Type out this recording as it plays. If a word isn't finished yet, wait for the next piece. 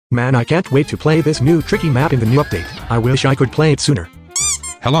Man, I can't wait to play this new tricky map in the new update. I wish I could play it sooner.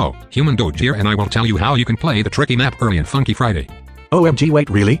 Hello, Human Doge here, and I will tell you how you can play the tricky map early in Funky Friday. OMG, wait,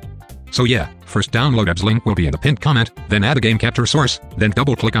 really? So yeah, first download app's link will be in the pinned comment, then add a game capture source, then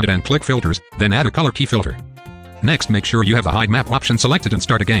double click on it and click filters, then add a color key filter. Next, make sure you have the hide map option selected and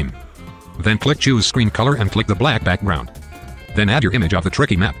start a game. Then click choose screen color and click the black background. Then add your image of the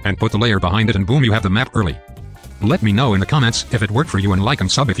tricky map and put the layer behind it, and boom, you have the map early. Let me know in the comments if it worked for you, and like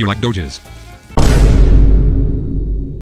and sub if you like doges.